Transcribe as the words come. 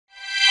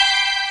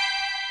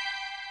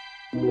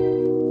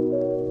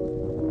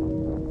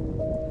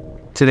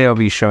Today I'll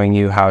be showing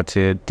you how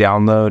to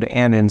download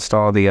and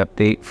install the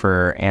update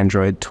for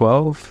Android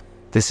 12.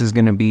 This is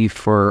going to be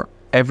for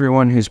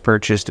everyone who's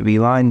purchased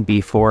VLine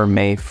before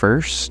May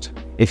 1st.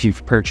 If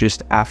you've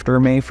purchased after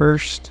May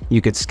 1st,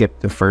 you could skip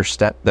the first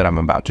step that I'm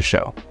about to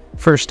show.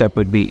 First step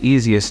would be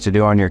easiest to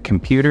do on your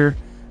computer.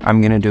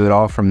 I'm going to do it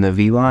all from the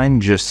VLine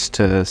just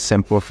to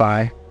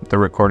simplify the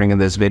recording of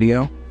this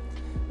video.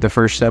 The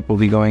first step will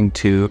be going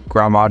to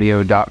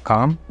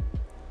gromaudio.com,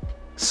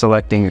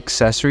 selecting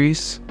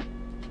accessories,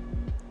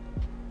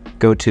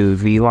 go to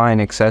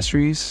VLine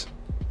accessories,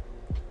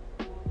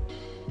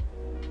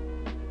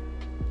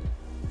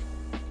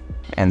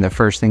 and the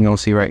first thing you'll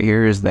see right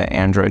here is the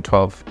Android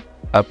 12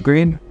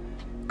 upgrade.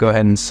 Go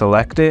ahead and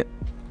select it,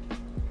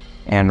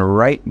 and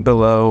right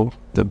below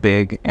the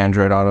big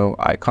Android Auto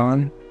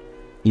icon,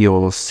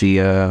 you'll see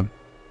a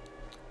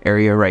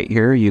area right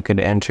here. You could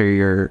enter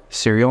your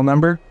serial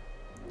number.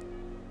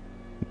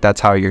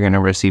 That's how you're going to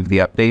receive the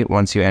update.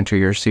 Once you enter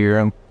your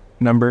serial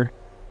number,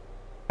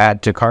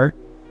 add to cart,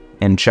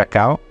 and check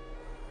out,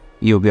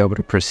 you'll be able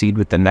to proceed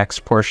with the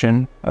next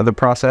portion of the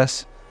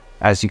process.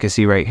 As you can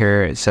see right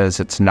here, it says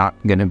it's not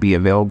going to be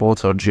available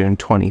till June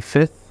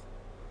 25th.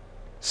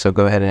 So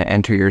go ahead and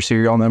enter your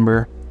serial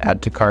number,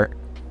 add to cart,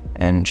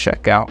 and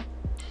check out.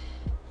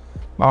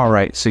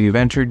 Alright, so you've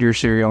entered your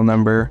serial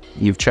number,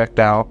 you've checked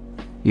out,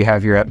 you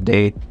have your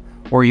update,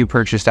 or you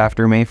purchased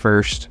after May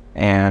 1st,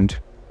 and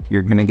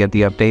you're going to get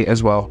the update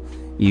as well.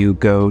 You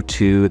go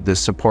to the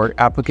support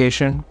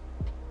application.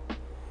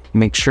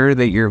 Make sure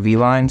that your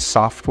VLine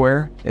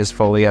software is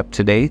fully up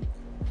to date.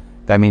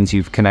 That means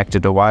you've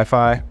connected to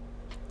Wi-Fi,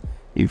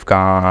 you've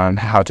gone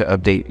how to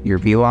update your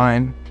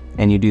VLine,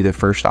 and you do the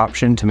first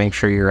option to make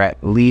sure you're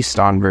at least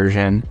on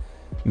version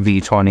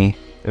V20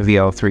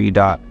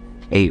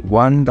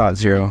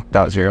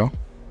 VL3.81.0.0.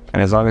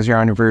 And as long as you're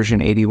on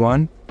version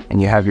 81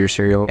 and you have your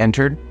serial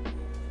entered,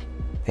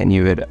 then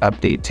you would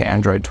update to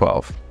Android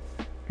 12.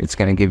 It's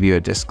going to give you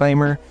a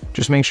disclaimer.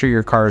 Just make sure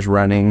your car is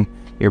running,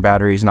 your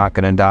battery's not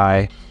going to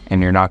die,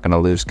 and you're not going to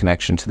lose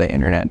connection to the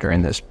internet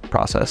during this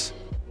process.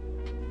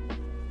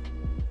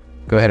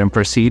 Go ahead and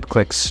proceed,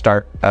 click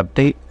Start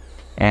Update,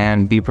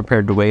 and be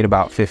prepared to wait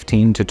about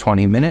 15 to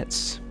 20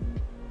 minutes.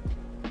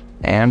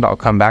 And I'll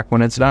come back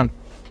when it's done.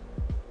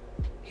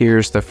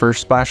 Here's the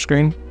first splash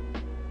screen.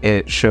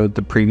 It showed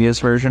the previous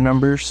version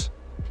numbers.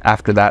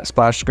 After that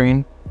splash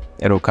screen,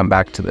 it'll come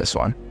back to this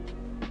one.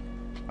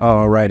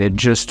 Alright, it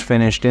just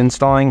finished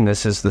installing.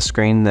 This is the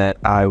screen that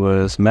I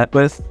was met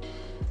with.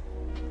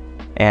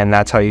 And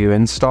that's how you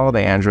install the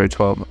Android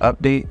 12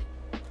 update.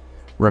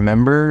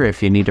 Remember,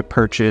 if you need to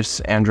purchase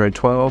Android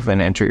 12 and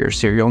enter your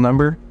serial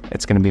number,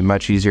 it's going to be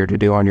much easier to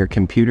do on your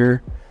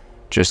computer.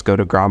 Just go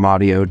to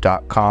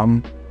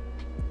gromaudio.com,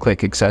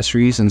 click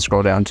accessories, and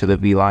scroll down to the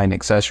VLine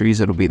accessories.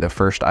 It'll be the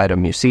first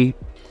item you see.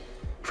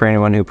 For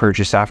anyone who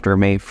purchased after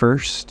May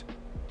 1st,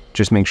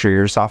 just make sure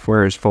your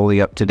software is fully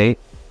up to date,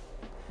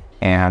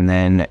 and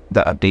then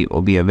the update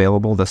will be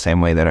available the same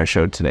way that I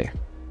showed today.